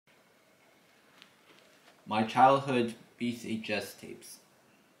My childhood VHS tapes.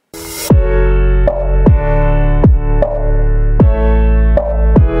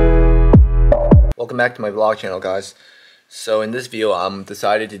 Welcome back to my vlog channel, guys. So in this video I'm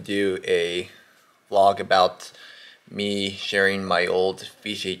decided to do a vlog about me sharing my old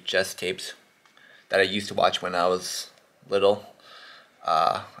VHS tapes that I used to watch when I was little.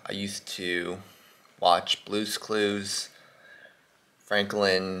 I used to watch Blue's Clues,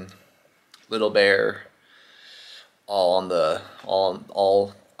 Franklin, Little Bear, all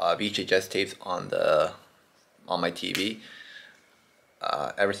VHS tapes on my TV.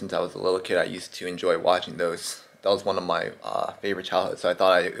 Ever since I was a little kid, I used to enjoy watching those. That was one of my favorite childhoods, so I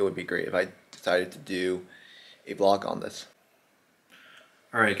thought it would be great if I decided to do a vlog on this.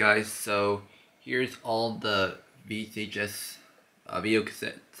 Alright guys, so here's all the VHS video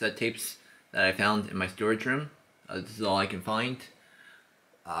cassette tapes that I found in my storage room. This is all I can find.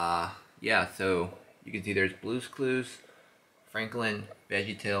 Yeah, so you can see there's Blue's Clues, Franklin,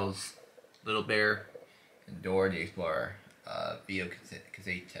 Veggie Tales, Little Bear, and Dora the Explorer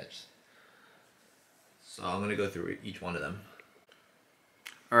videocassette tapes. So I'm going to go through each one of them.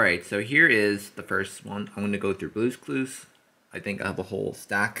 Alright, so here is the first one. I'm going to go through Blue's Clues. I think I have a whole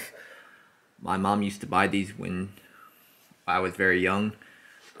stack. My mom used to buy these when I was very young.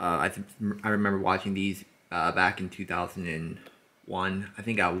 I remember watching these back in 2001. I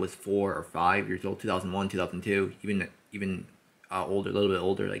think I was 4 or 5 years old. 2001, 2002, even older, a little bit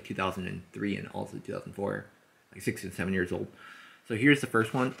older, like 2003 and also 2004, like 6 and 7 years old. So here's the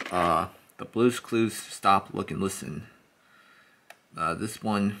first one. The Blue's Clues Stop, Look, and Listen. This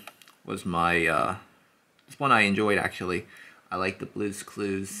one was my this one I enjoyed actually. I like the Blue's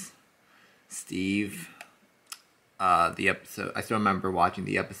Clues, Steve. The episode, I still remember watching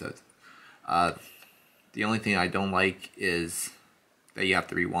the episodes. The only thing I don't like is that you have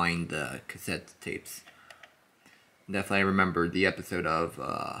to rewind the cassette tapes. Definitely I remember the episode of,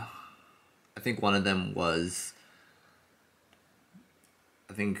 I think one of them was,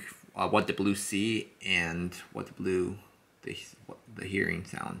 What the Blue See and What the Blue, the hearing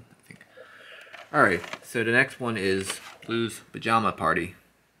sound, I think. Alright, so the next one is Blue's Pajama Party.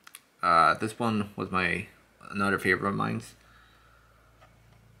 This one was another favorite of mine.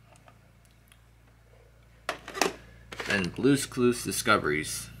 Then Blue's Clues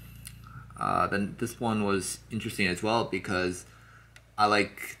Discoveries. Then this one was interesting as well because I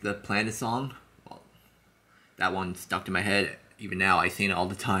like the Planet song. Well, that one stuck to my head. Even now, I sing it all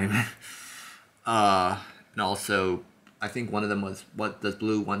the time. And also, I think one of them was What Does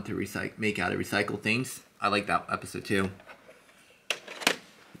Blue Want to Make Out of Recycled Things? I like that episode too.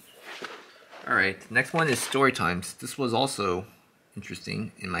 Alright, next one is Story Times. This was also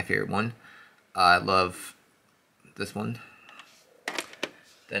interesting and my favorite one. I love this one.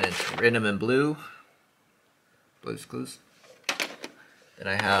 Then it's Rhythm and Blue, Blue's Clues. Then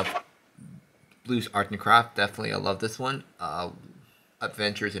I have Blue's Art and Craft. Definitely, I love this one.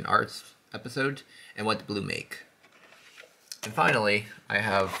 Adventures in Arts episode, and What Did Blue Make? And finally, I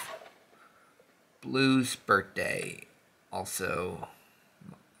have Blue's Birthday. Also,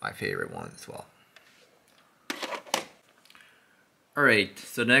 my favorite one as well. Alright,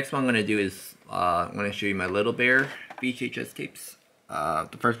 so the next one I'm going to do is I'm going to show you my Little Bear VHS tapes.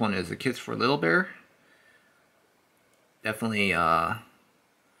 The first one is A Kiss for Little Bear. Definitely, I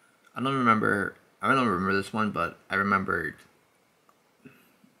don't remember this one, but I remembered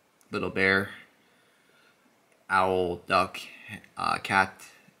Little Bear, Owl, Duck, Cat,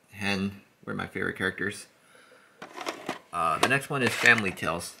 Hen were my favorite characters. The next one is Family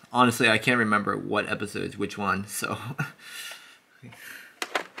Tales. Honestly, I can't remember what episode is which one, so...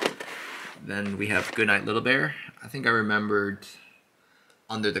 Then we have Goodnight Little Bear. I think I remembered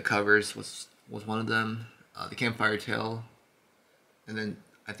Under the Covers was one of them. The Campfire Tale. And then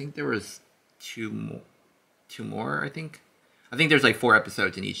I think there was two more, I think. I think there's like 4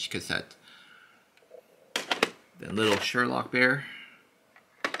 episodes in each cassette. Then Little Sherlock Bear.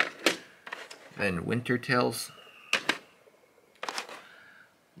 Then Winter Tales.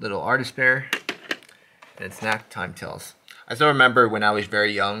 Little Artist Bear. And Snack Time Tales. I still remember when I was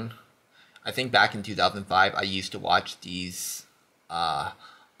very young. I think back in 2005, I used to watch these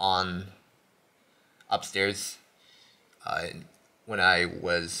on upstairs when I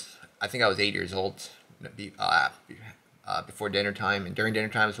think I was 8 years old, before dinner time and during dinner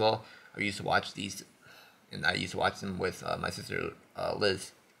time as well. I used to watch these, and I used to watch them with my sister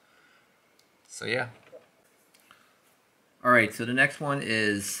Liz. So yeah. Alright, so the next one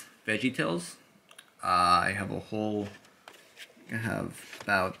is Veggie Tales. I have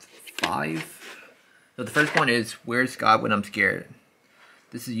about 5. So the first one is Where's God When I'm Scared?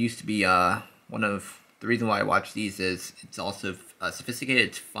 This used to be one of The reason why I watch these is it's also sophisticated,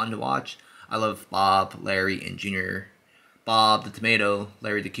 it's fun to watch. I love Bob, Larry, and Junior. Bob the tomato,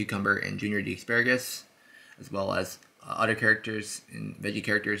 Larry the cucumber, and Junior the asparagus, as well as other characters and veggie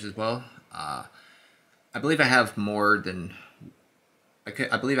characters as well. I believe I have more than...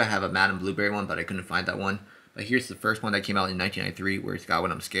 I believe I have a Madame Blueberry one, but I couldn't find that one. But here's the first one that came out in 1993, where it's got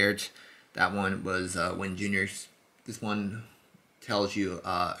When I'm Scared. That one was when Junior's... This one tells you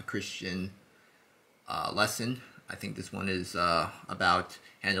a Christian lesson. I think this one is about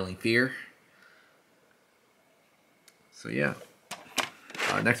handling fear. So yeah.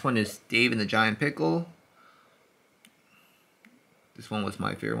 Next one is Dave and the Giant Pickle. This one was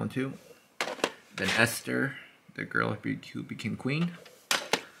my favorite one too. Then Esther, the girl who became queen.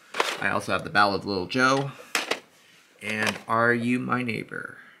 I also have the Ballad of Little Joe. And Are You My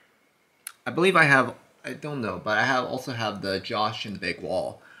Neighbor? I believe I have, I don't know, but I also have the Josh and the Big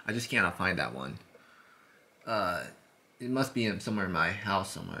Wall. I just cannot find that one. It must be somewhere in my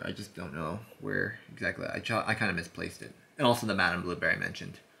house somewhere. I just don't know where exactly. I kind of misplaced it. And also the Madame Blueberry I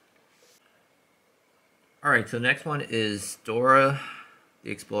mentioned. Alright, so next one is Dora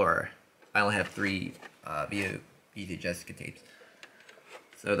The Explorer. I only have 3 Videocassette tapes.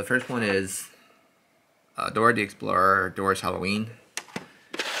 So the first one is Dora the Explorer, Dora's Halloween.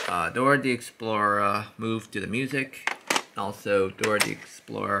 Dora the Explorer moved to the music. Also Dora the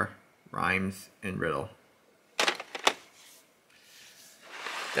Explorer rhymes and riddle.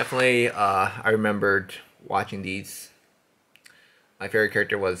 Definitely, I remembered watching these. My favorite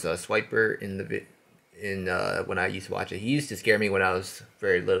character was Swiper when I used to watch it. He used to scare me when I was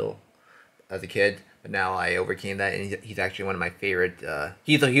very little as a kid, but now I overcame that, and he's actually one of my favorite.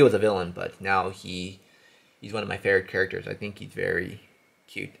 He was a villain, but now he's one of my favorite characters. I think he's very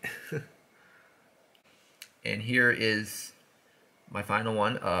cute. And here is my final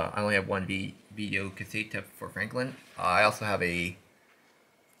one. I only have one video cassette tape for Franklin. I also have a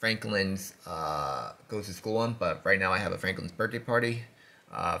Franklin's Goes to School one, but right now I have a Franklin's Birthday Party.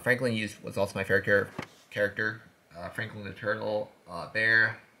 Franklin was also my favorite character. Franklin the Turtle,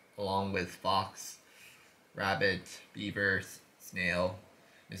 Bear, along with Fox, Rabbit, Beaver, Snail,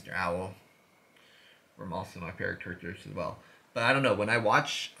 Mr. Owl, were also my favorite characters as well. But I don't know, when I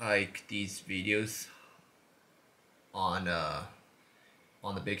watch like these videos on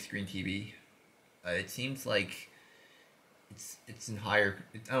the big screen TV, it seems like it's in higher.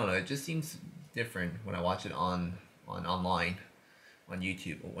 I don't know. It just seems different when I watch it online on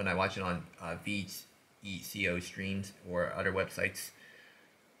YouTube. When I watch it on VCO streams or other websites,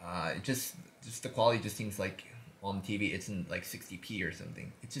 it just the quality just seems like on TV it's in like 60p or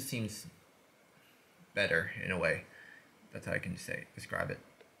something. It just seems better in a way. That's how I can describe it.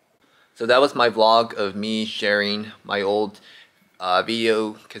 So that was my vlog of me sharing my old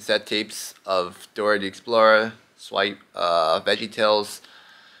video cassette tapes of Dora the Explorer, Veggie Tales,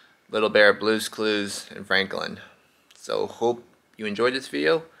 Little Bear, Blue's Clues, and Franklin. So hope you enjoyed this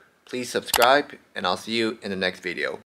video. Please subscribe, and I'll see you in the next video.